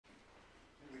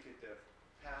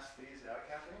pass these out.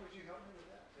 Kathleen, would you help me with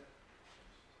that?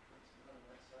 On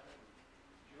that side.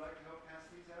 Would you like to help pass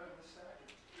these out on this side?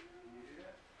 Can you do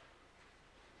that?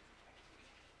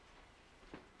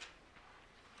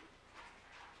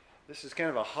 This is kind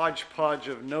of a hodgepodge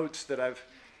of notes that I've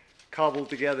cobbled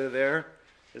together there.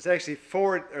 There's actually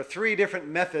 3 different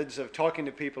methods of talking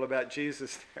to people about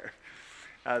Jesus there.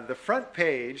 The front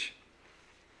page,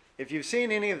 if you've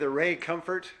seen any of the Ray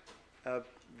Comfort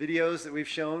videos that we've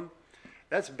shown,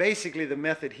 that's basically the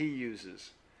method he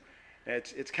uses.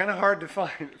 It's kind of hard to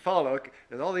follow.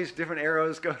 There's all these different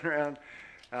arrows going around.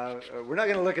 We're not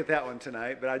going to look at that one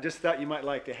tonight, but I just thought you might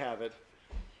like to have it.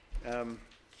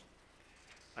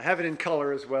 I have it in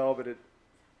color as well, but it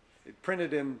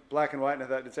printed in black and white, and I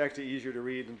thought it's actually easier to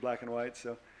read in black and white.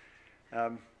 So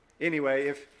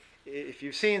anyway, if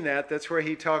you've seen that, that's where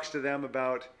he talks to them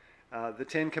about the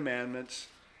 10 Commandments.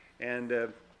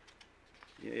 And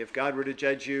if God were to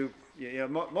judge you,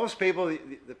 most people,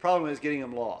 the problem is getting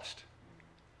them lost.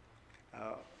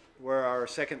 Where our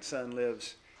second son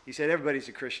lives, he said everybody's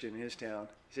a Christian in his town.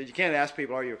 He said you can't ask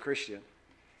people, are you a Christian?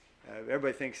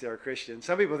 Everybody thinks they're a Christian.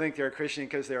 Some people think they're a Christian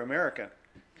because they're American.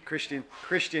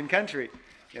 Christian country,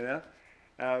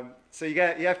 so you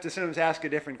have to sometimes ask a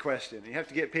different question. You have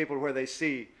to get people where they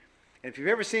see. And if you've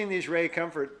ever seen these Ray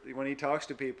Comfort, when he talks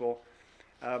to people,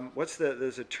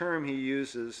 there's a term he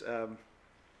uses,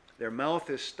 their mouth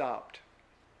is stopped.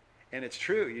 And it's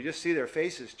true. You just see their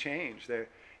faces change.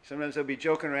 Sometimes they'll be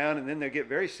joking around and then they'll get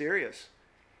very serious.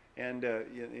 And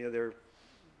they're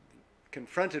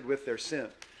confronted with their sin.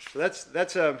 So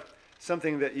that's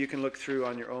something that you can look through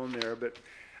on your own there. But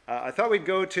I thought we'd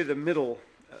go to the middle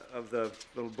of the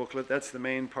little booklet. That's the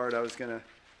main part I was going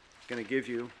to give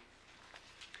you.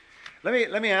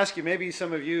 Let me ask you. Maybe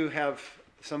some of you have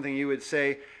something you would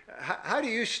say. How do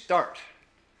you start?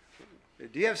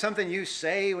 Do you have something you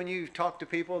say when you talk to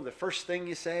people? The first thing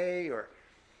you say, or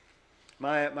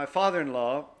my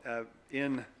father-in-law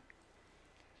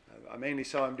I mainly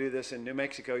saw him do this in New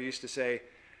Mexico. Used to say,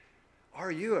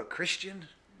 "Are you a Christian?"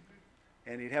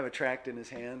 And he'd have a tract in his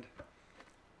hand.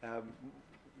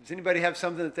 Does anybody have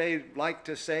something that they like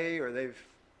to say or they've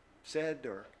said?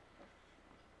 Or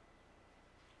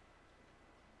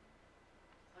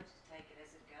I'll just take it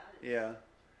as it goes. yeah,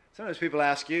 sometimes people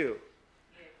ask you,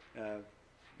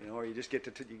 or you just get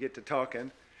to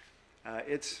talking.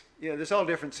 There's all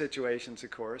different situations,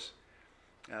 of course,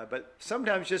 but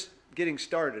sometimes just getting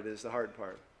started is the hard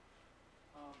part.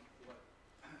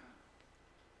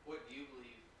 What do you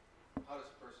believe? How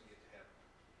does a person get to heaven?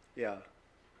 Yeah.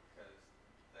 Because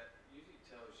that usually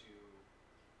tells you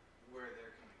where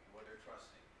they're coming, what they're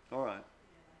trusting. All right.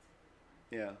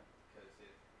 Yeah. Because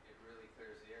it really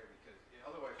clears the air. Because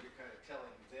otherwise, you're kind of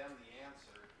telling them the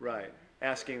answer. Right.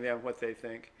 Asking them what they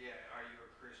think. Yeah. Are you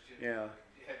a Christian? Yeah.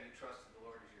 Have you trusted the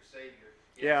Lord as your Savior?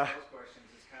 Yeah. Those questions,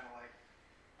 it's kind of like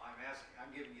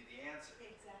I'm giving you the answer.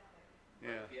 Exactly.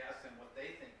 Yeah. If you ask them what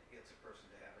they think gets a person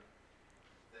to heaven,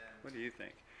 then What do you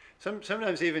think?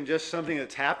 Sometimes even just something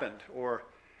that's happened, or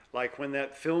like when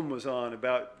that film was on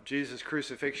about Jesus'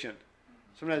 crucifixion.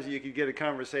 Sometimes you could get a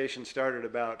conversation started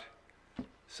about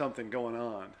something going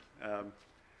on. I also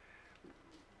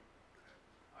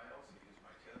use my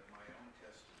own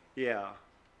testimony. Yeah,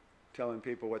 telling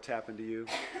people what's happened to you.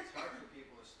 It's hard for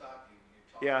people to stop you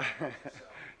when you're talking about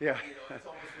yourself. Yeah. It's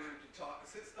almost rude to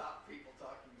stop people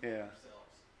talking about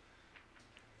themselves.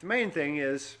 The main thing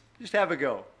is just have a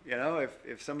go.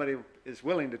 If somebody is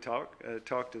willing to talk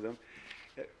to them.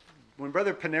 When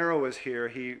Brother Pinero was here,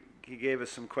 he gave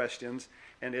us some questions,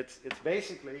 and it's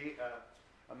basically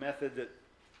a method that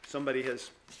somebody has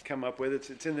come up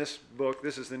with. It's in this book.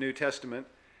 This is the New Testament,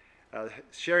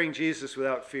 Sharing Jesus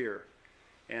Without Fear.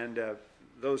 And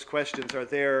those questions are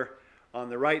there on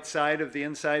the right side of the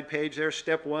inside page there.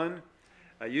 Step 1,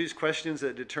 use questions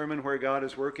that determine where God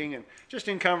is working. And just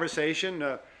in conversation,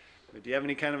 do you have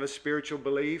any kind of a spiritual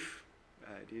belief?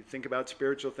 Do you think about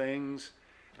spiritual things?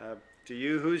 To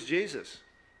you, who's Jesus?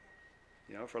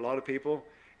 For a lot of people.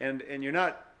 And you're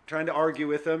not trying to argue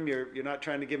with them. You're not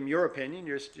trying to give them your opinion.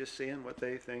 You're just seeing what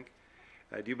they think.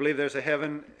 Do you believe there's a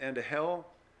heaven and a hell?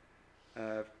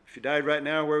 If you died right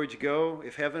now, where would you go?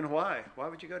 If heaven, why? Why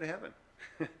would you go to heaven?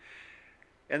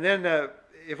 And then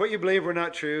if what you believe were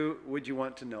not true, would you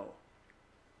want to know?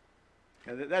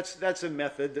 And that's a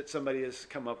method that somebody has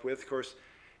come up with. Of course,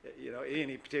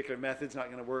 any particular method's not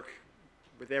going to work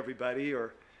with everybody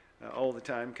or all the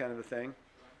time, kind of a thing.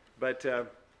 But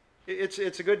it's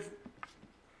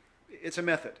a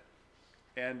method.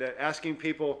 And asking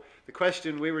people, the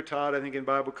question we were taught, I think, in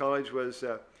Bible college was,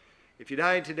 if you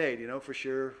died today, do you know for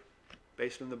sure,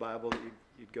 based on the Bible, that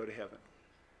you'd go to heaven?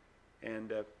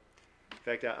 And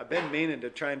In fact, I've been meaning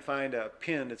to try and find a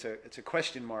pin. It's a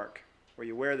question mark, where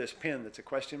you wear this pin that's a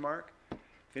question mark.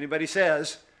 If anybody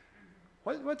says,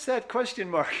 what's that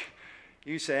question mark?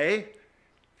 You say,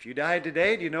 if you died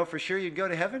today, do you know for sure you'd go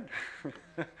to heaven?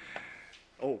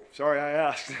 Oh, sorry I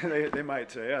asked. They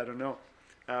might say, I don't know.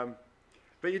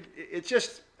 But it's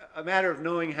just a matter of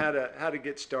knowing how to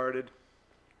get started,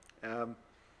 and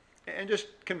just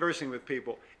conversing with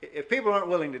people. If people aren't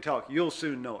willing to talk, you'll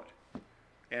soon know it.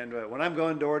 And when I'm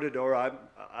going door to door,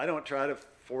 I don't try to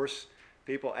force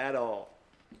people at all.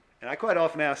 And I quite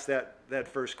often ask that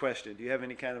first question: do you have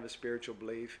any kind of a spiritual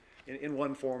belief in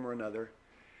one form or another?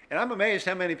 And I'm amazed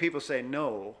how many people say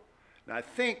no. And I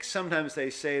think sometimes they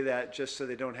say that just so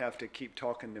they don't have to keep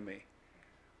talking to me.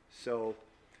 So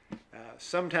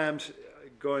sometimes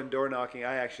going door knocking,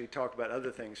 I actually talk about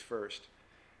other things first.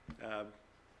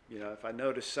 If I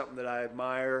notice something that I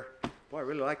admire, boy, I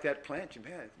really like that plant.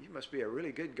 Man, you must be a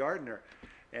really good gardener.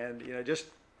 And just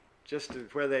to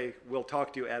where they will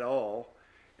talk to you at all,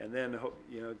 and then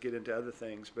get into other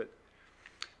things. But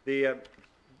the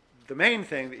main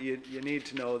thing that you need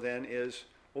to know then is,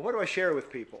 well, what do I share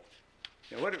with people?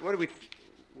 What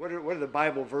are the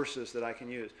Bible verses that I can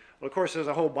use? Well, of course, there's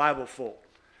a whole Bible full.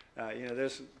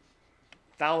 There's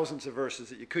thousands of verses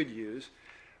that you could use,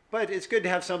 but it's good to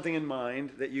have something in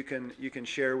mind that you can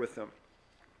share with them.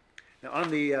 Now,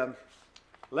 on the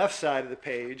left side of the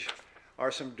page are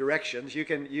some directions. You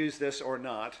can use this or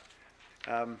not.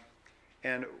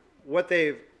 And what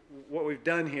we've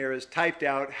done here is typed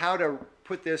out how to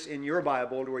put this in your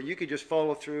Bible to where you could just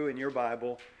follow through in your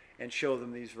Bible and show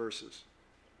them these verses.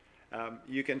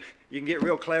 You can get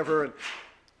real clever and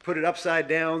put it upside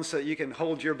down so you can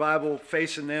hold your Bible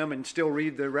facing them and still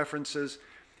read the references.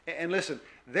 And listen,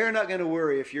 they're not going to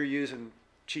worry if you're using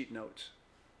cheat notes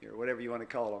or whatever you want to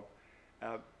call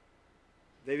them.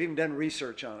 They've even done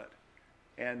research on it.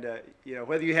 And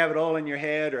whether you have it all in your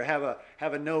head or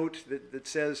have a note that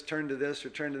says turn to this or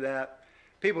turn to that,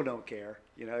 people don't care.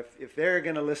 If they're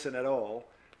going to listen at all,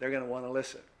 they're going to want to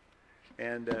listen.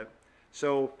 And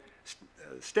so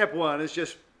step one is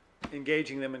just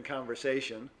engaging them in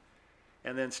conversation.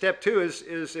 And then step two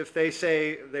is if they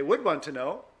say they would want to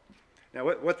know. Now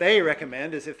what they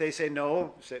recommend is if they say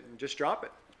no, just drop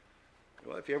it.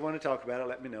 Well, if you ever want to talk about it,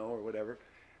 let me know or whatever.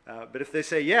 But if they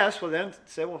say yes, well then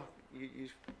say, well, you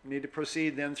need to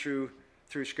proceed then through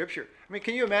Scripture. I mean,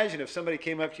 can you imagine if somebody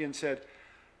came up to you and said,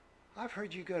 I've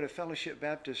heard you go to Fellowship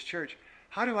Baptist Church.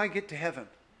 How do I get to heaven?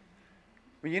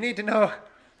 Well, you need to know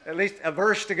at least a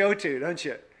verse to go to, don't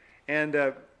you?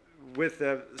 And with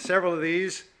several of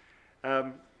these,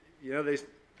 of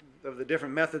the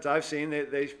different methods I've seen,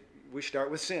 we start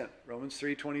with sin, Romans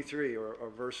 3:23 or a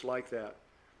verse like that.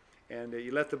 And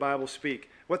you let the Bible speak.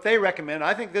 What they recommend,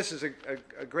 I think this is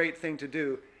a great thing to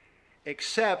do,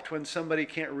 except when somebody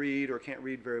can't read or can't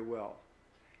read very well,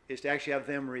 is to actually have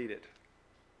them read it.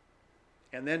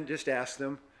 And then just ask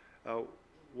them,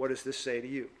 what does this say to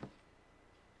you?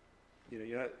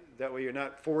 That way you're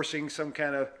not forcing some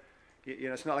kind of,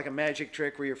 it's not like a magic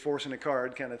trick where you're forcing a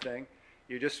card kind of thing.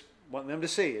 You just want them to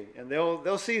see, and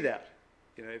they'll see that.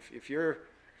 If you're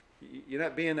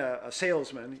not being a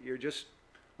salesman, you're just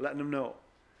letting them know.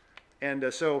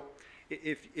 And so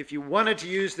if you wanted to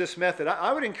use this method,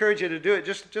 I would encourage you to do it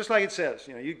just like it says.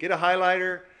 You get a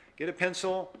highlighter, get a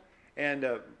pencil, and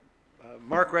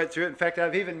mark right through it. In fact,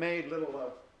 I've even made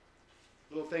little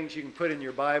things you can put in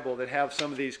your Bible that have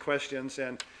some of these questions.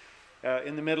 And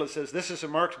in the middle it says, this is a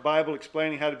marked Bible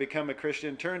explaining how to become a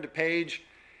Christian. Turn to page,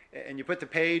 and you put the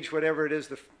page, whatever it is,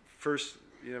 the first,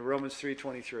 Romans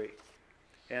 3:23.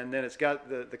 And then it's got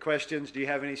the questions. Do you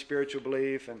have any spiritual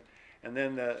belief? And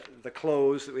then the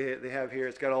close that they have here.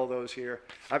 It's got all those here.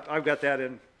 I've got that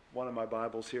in one of my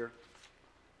Bibles here.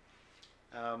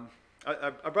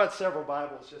 I brought several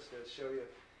Bibles just to show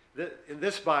you. In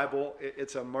this Bible,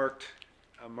 it's a marked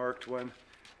one,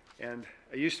 and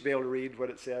I used to be able to read what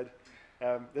it said.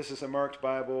 This is a marked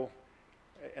Bible,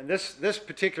 and this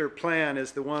particular plan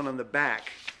is the one on the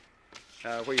back,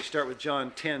 where you start with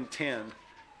John 10:10,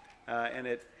 and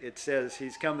it says,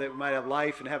 He's come that we might have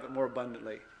life and have it more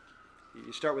abundantly.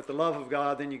 You start with the love of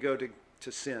God, then you go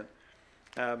to sin.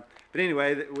 But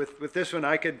anyway, with this one,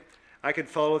 I could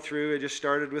follow through. I just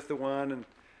started with the one, and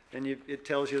then it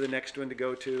tells you the next one to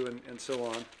go to, and so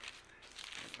on.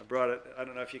 I brought it. I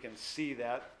don't know if you can see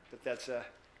that, but that's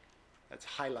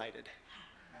highlighted.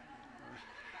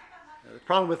 The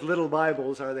problem with little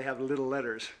Bibles are they have little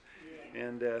letters,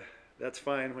 and that's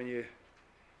fine when you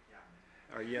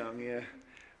are young, yeah.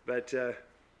 But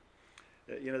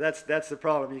that's the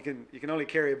problem. You can only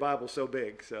carry a Bible so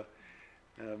big. So.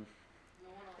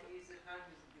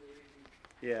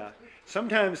 Yeah.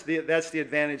 Sometimes that's the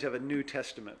advantage of a New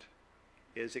Testament,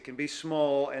 is it can be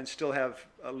small and still have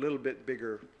a little bit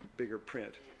bigger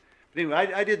print. But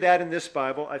anyway, I did that in this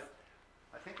Bible. I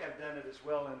think I've done it as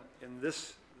well in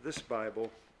this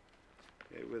Bible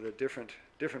with a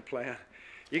different plan.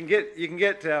 You can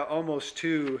get almost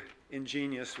too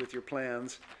ingenious with your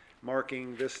plans,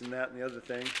 marking this and that and the other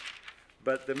thing.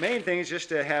 But the main thing is just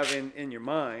to have in your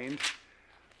mind,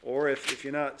 or if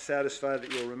you're not satisfied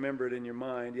that you'll remember it in your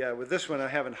mind. Yeah, with this one I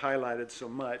haven't highlighted so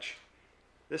much.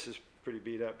 This is pretty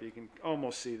beat up. You can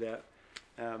almost see that.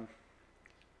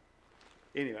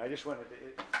 Anyway, I just wanted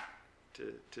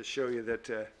to show you that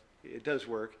it does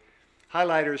work.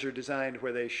 Highlighters are designed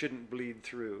where they shouldn't bleed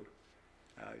through.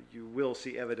 You will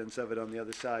see evidence of it on the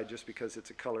other side just because it's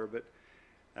a color. But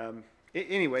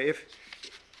anyway,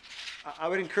 I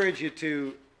would encourage you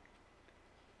to,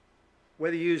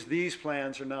 whether you use these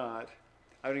plans or not,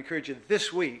 I would encourage you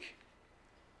this week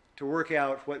to work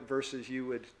out what verses you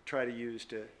would try to use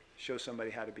to show somebody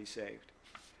how to be saved.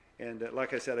 And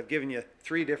like I said, I've given you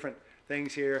 3 different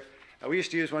things here. We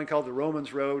used to use one called the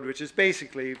Romans Road, which is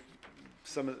basically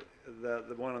some of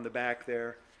the one on the back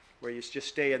there, where you just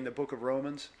stay in the book of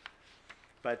Romans.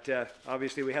 But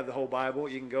obviously we have the whole Bible.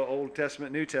 You can go Old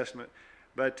Testament, New Testament.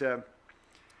 But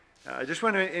I just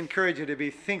want to encourage you to be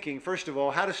thinking, first of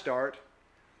all, how to start,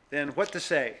 then what to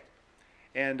say.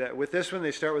 And with this one,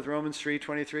 they start with Romans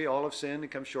 3:23, all have sinned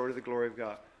and come short of the glory of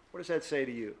God. What does that say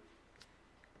to you?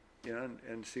 You know,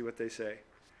 and see what they say.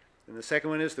 And the second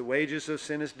one is, the wages of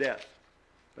sin is death,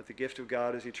 but the gift of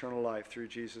God is eternal life through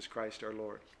Jesus Christ our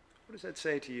Lord. What does that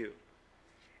say to you?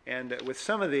 And with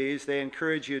some of these, they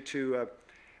encourage you to,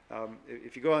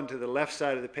 if you go on to the left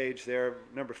side of the page there,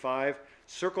 number 5,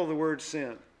 circle the word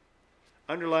sin.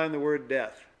 Underline the word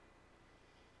death.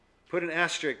 Put an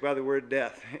asterisk by the word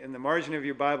death. In the margin of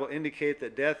your Bible, indicate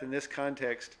that death in this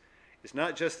context is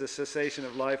not just the cessation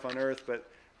of life on earth, but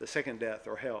the second death,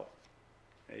 or hell.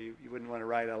 You wouldn't want to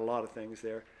write out a lot of things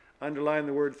there. Underline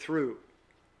the word through.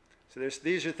 So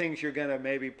these are things you're going to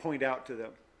maybe point out to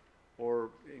them or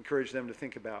encourage them to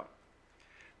think about.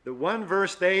 The one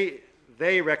verse they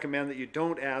recommend that you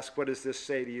don't ask, what does this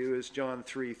say to you, is John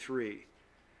 3:3.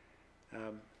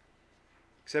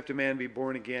 Except a man be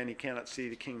born again, he cannot see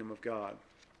the kingdom of God.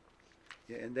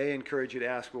 Yeah, and they encourage you to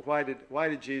ask, well, why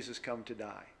did Jesus come to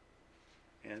die?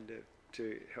 And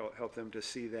to help them to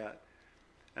see that.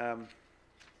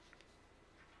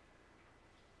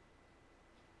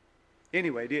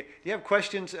 Anyway, do you have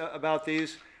questions about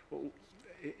these?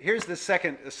 Here's the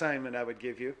second assignment I would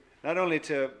give you. Not only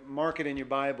to mark it in your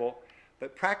Bible,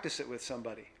 but practice it with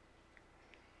somebody.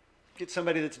 Get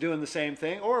somebody that's doing the same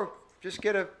thing, or just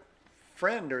get a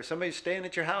friend or somebody staying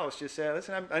at your house. Just say,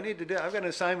 listen, I've got an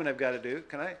assignment I've got to do.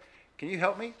 Can you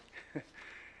help me?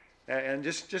 And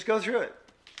just go through it.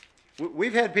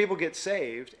 We've had people get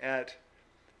saved at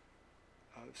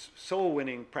soul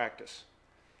winning practice.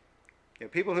 You know,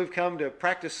 people who've come to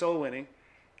practice soul winning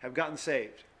have gotten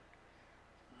saved.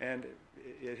 And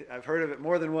I've heard of it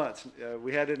more than once.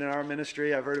 We had it in our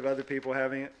ministry. I've heard of other people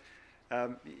having it.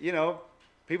 You know,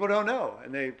 people don't know.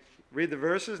 And they read the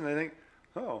verses and they think,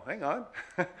 oh, hang on.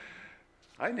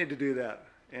 I need to do that.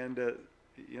 And,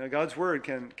 you know, God's word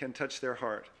can touch their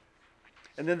heart.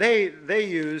 And then they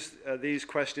use these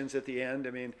questions at the end. I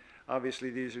mean,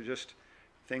 obviously these are just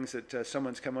things that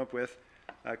someone's come up with.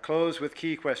 Close with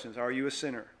key questions. Are you a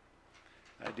sinner?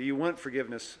 Do you want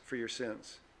forgiveness for your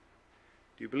sins?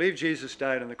 Do you believe Jesus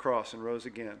died on the cross and rose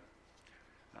again?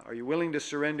 Are you willing to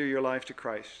surrender your life to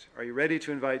Christ? Are you ready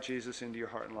to invite Jesus into your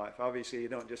heart and life? Obviously, you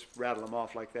don't just rattle them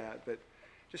off like that, but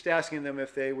just asking them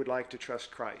if they would like to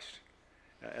trust Christ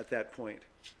at that point.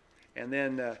 And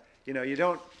then, you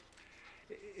know,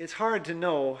 it's hard to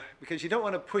know because you don't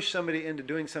want to push somebody into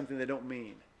doing something they don't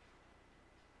mean.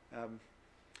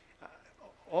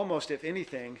 Almost, if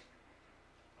anything,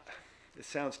 it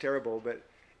sounds terrible, but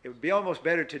it would be almost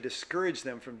better to discourage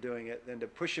them from doing it than to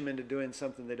push them into doing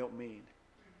something they don't mean.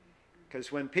 Because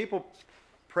when people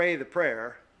pray the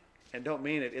prayer and don't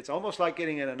mean it, it's almost like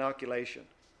getting an inoculation.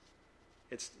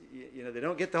 It's, you know, they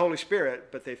don't get the Holy Spirit,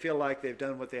 but they feel like they've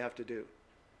done what they have to do.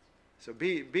 So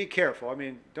be careful. I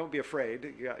mean, don't be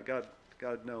afraid.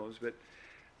 God knows. But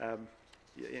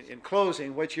in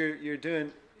closing, what you're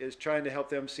doing is trying to help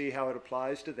them see how it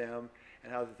applies to them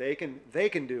and how they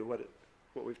can do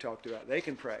what we've talked about. They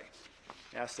can pray.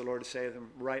 Ask the Lord to save them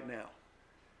right now.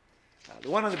 The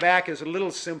one on the back is a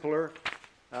little simpler.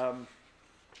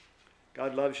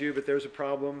 God loves you, but there's a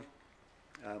problem.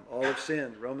 All have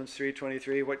sinned. Romans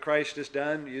 3:23. What Christ has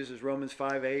done uses Romans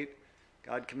 5:8.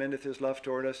 God commendeth his love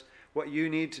toward us. What you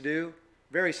need to do,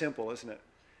 very simple, isn't it?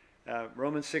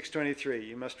 Romans 6:23,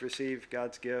 you must receive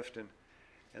God's gift. And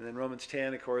then Romans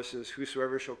 10, of course, is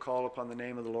whosoever shall call upon the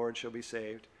name of the Lord shall be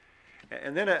saved.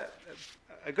 And then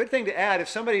a good thing to add, if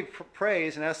somebody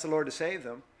prays and asks the Lord to save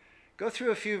them, go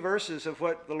through a few verses of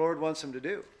what the Lord wants them to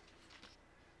do.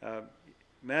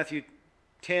 Matthew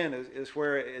 10 is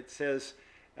where it says,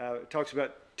 it talks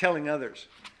about telling others,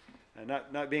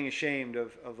 not being ashamed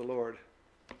of the Lord.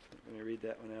 Let me read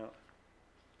that one out.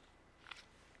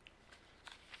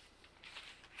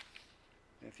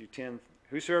 Matthew 10,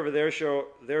 whosoever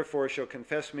therefore shall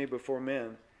confess me before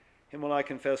men, him will I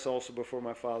confess also before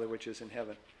my Father which is in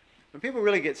heaven. When people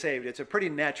really get saved, it's a pretty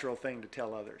natural thing to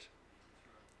tell others.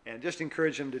 And just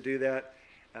encourage them to do that.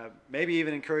 Maybe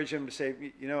even encourage them to say,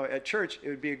 you know, at church, it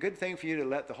would be a good thing for you to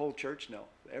let the whole church know.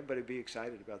 Everybody would be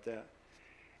excited about that.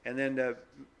 And then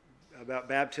about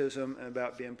baptism and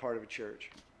about being part of a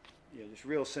church. You know, just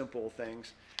real simple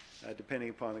things, depending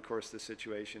upon, of course, the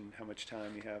situation, how much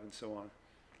time you have, and so on.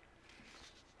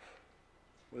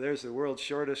 Well, there's the world's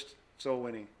shortest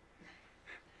soul-winning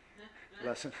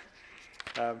lesson.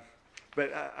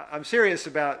 But I'm serious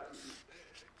about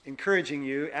encouraging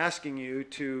you, asking you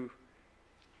to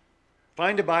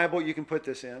find a Bible you can put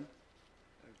this in.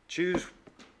 Choose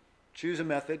a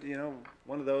method, you know,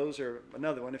 one of those or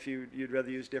another one if you'd rather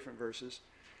use different verses.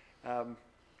 And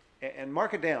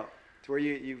mark it down to where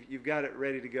you've got it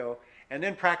ready to go. And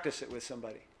then practice it with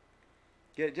somebody.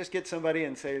 Just get somebody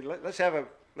and say,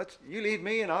 you lead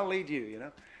me and I'll lead you, you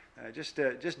know. Just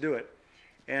do it.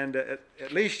 And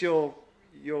at least you'll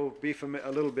be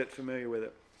a little bit familiar with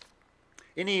it.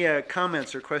 Any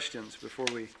comments or questions before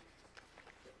we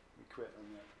quit on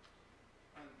that?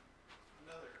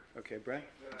 Another Okay, Brian?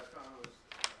 that I found was,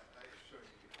 I showed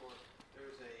you before,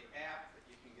 there's an app that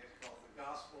you can get called The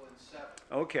Gospel in 7.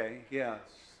 Okay, yeah.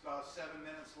 It's about 7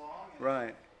 minutes long.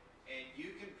 Right. And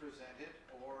you can present it,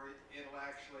 or it'll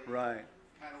actually, Right.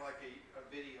 kind of like a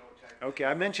video type. Okay,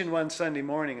 I mentioned one Sunday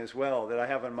morning as well that I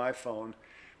have on my phone.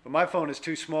 But my phone is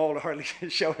too small to hardly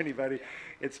show anybody.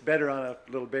 It's better on a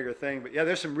little bigger thing. But yeah,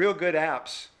 there's some real good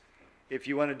apps if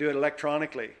you want to do it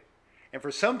electronically. And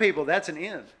for some people, that's an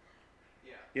end.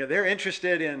 Yeah. You know, they're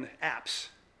interested in apps.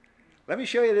 Let me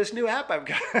show you this new app I've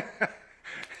got.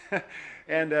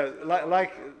 And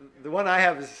like the one I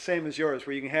have is the same as yours,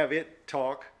 where you can have it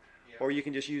talk, Yeah. or you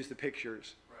can just use the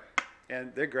pictures. Right.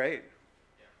 And they're great.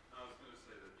 Yeah. I was going to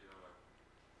say that, you know, like,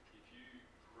 if you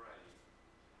pray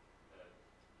that,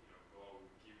 you know, God will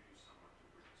give you someone to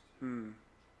witness to, Hmm.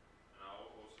 and I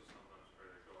also sometimes pray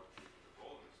that God will give you the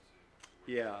boldness to witness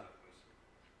Yeah. to that person,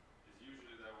 because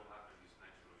usually that will happen just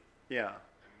naturally. Yeah.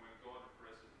 And when God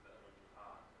impresses that on your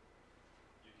heart,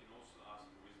 you can also ask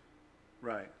for wisdom,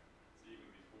 Right. even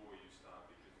before you start,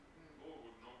 because God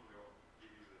would normally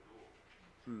give you the door,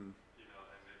 Hmm. you know,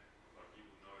 and then like you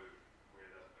will know where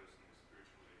that person is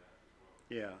spiritually at as well.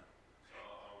 Yeah. So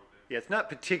I would definitely. Yeah, it's not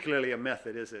particularly a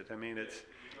method, is it? I mean, it's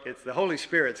the Holy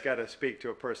Spirit's got to speak to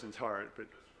a person's heart, but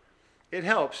it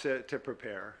helps to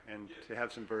prepare and to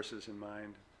have some verses in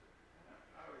mind.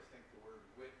 I always think the word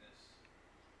witness,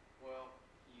 well,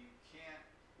 you can't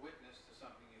witness to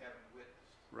something you haven't witnessed.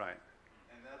 Right.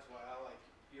 And that's why I like,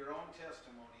 your own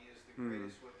testimony is the Hmm.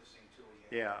 greatest witnessing tool you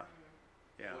have.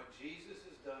 Yeah. Yeah. What Jesus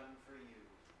has done for you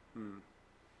Hmm.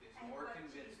 is And more what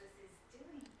convincing. Jesus is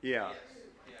doing. Yeah. Yes,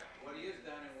 yeah, what he has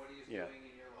done and what he is Yeah. doing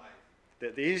in your life.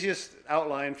 The easiest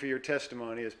outline for your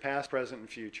testimony is past, present, and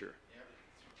future. Yep.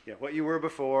 Yeah, what you were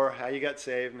before, how you got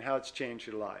saved, and how it's changed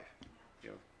your life. You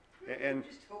know, and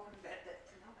Just hoping that to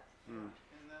know it.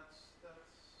 And that's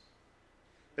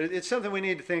it's something we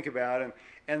need to think about,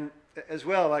 and as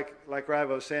well, like Rivo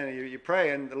was saying, you pray,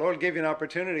 and the Lord give you an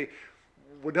opportunity.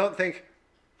 Well, don't think,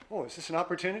 oh, is this an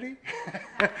opportunity?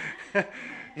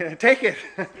 Yeah, take it.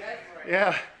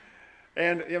 Yeah.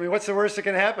 And I mean, what's the worst that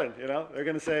can happen? You know, they're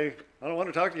going to say, I don't want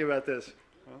to talk to you about this.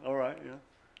 Well, all right, you know,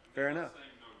 fair They're not enough. saying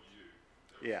no to you,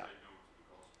 they'll Yeah. say no to the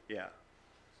gospel. Yeah. So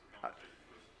don't take it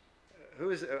personally. Who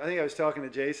was? I think I was talking to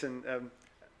Jason.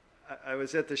 I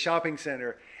was at the shopping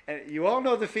center, and you all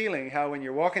know the feeling how when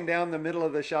you're walking down the middle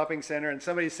of the shopping center and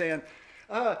somebody's saying,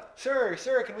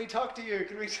 "Sir, can we talk to you?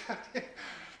 Can we talk to you?"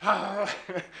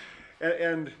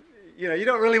 and you know, you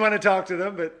don't really want to talk to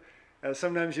them, but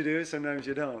sometimes you do, sometimes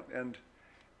you don't. And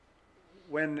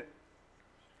when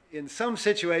in some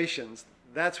situations,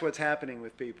 that's what's happening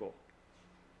with people.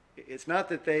 It's not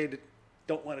that they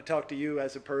don't want to talk to you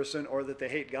as a person or that they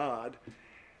hate God.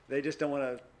 They just don't want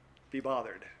to be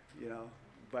bothered, you know,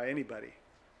 by anybody.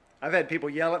 I've had people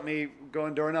yell at me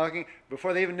going door knocking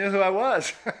before they even knew who I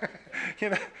was. You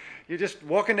know, you're just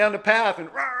walking down the path and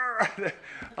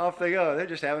off they go. They're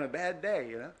just having a bad day,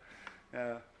 you know.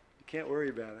 You can't worry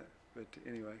about it. But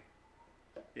anyway,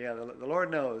 yeah, the Lord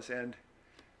knows. And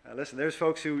listen, there's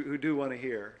folks who do want to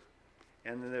hear.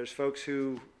 And then there's folks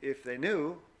who, if they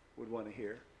knew, would want to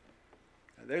hear.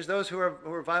 There's those who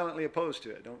are violently opposed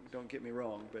to it. Don't get me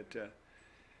wrong, but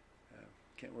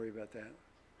can't worry about that.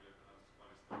 Yeah, that's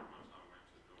funny story. One time I went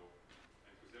to the door,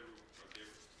 and because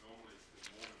normally it's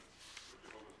the morning for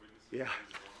Jehovah's Witnesses. Yeah.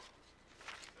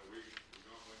 So we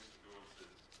went to the door and said,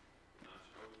 no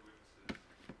Jehovah's Witnesses,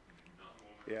 not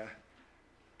Mormons. Yeah. And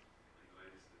the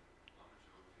lady said, I'm a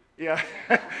Jehovah's Witness. Yeah.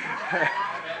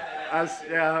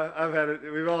 I've had it.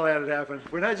 We've all had it happen.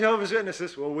 We're not Jehovah's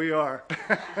Witnesses. Well, we are.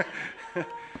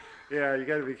 Yeah, you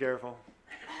got to be careful.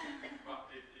 But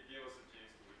it gave us a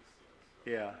chance to witness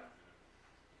to us.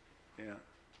 So, Yeah.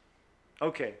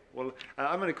 Okay. Well,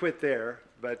 I'm going to quit there,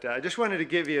 but I just wanted to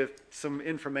give you some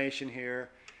information here,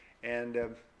 and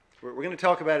we're going to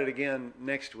talk about it again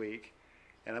next week.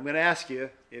 And I'm going to ask you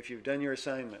if you've done your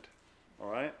assignment. All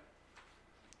right?